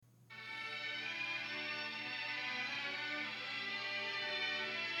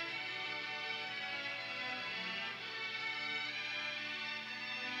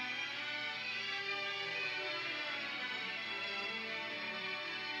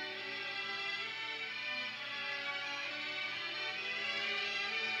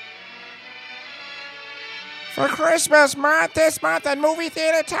For Christmas month, this month on Movie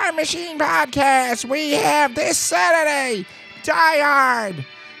Theater Time Machine Podcast, we have this Saturday, Die Hard.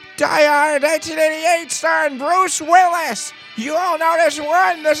 Die Hard 1988 starring Bruce Willis. You all know this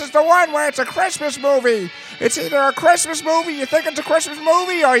one. This is the one where it's a Christmas movie. It's either a Christmas movie, you think it's a Christmas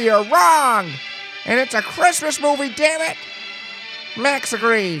movie, or you're wrong. And it's a Christmas movie, damn it. Max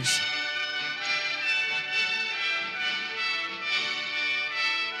agrees.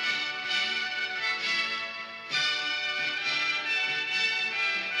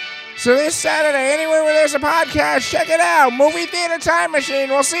 So this Saturday, anywhere where there's a podcast, check it out. Movie Theater Time Machine.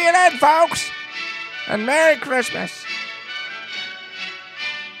 We'll see you then, folks. And Merry Christmas.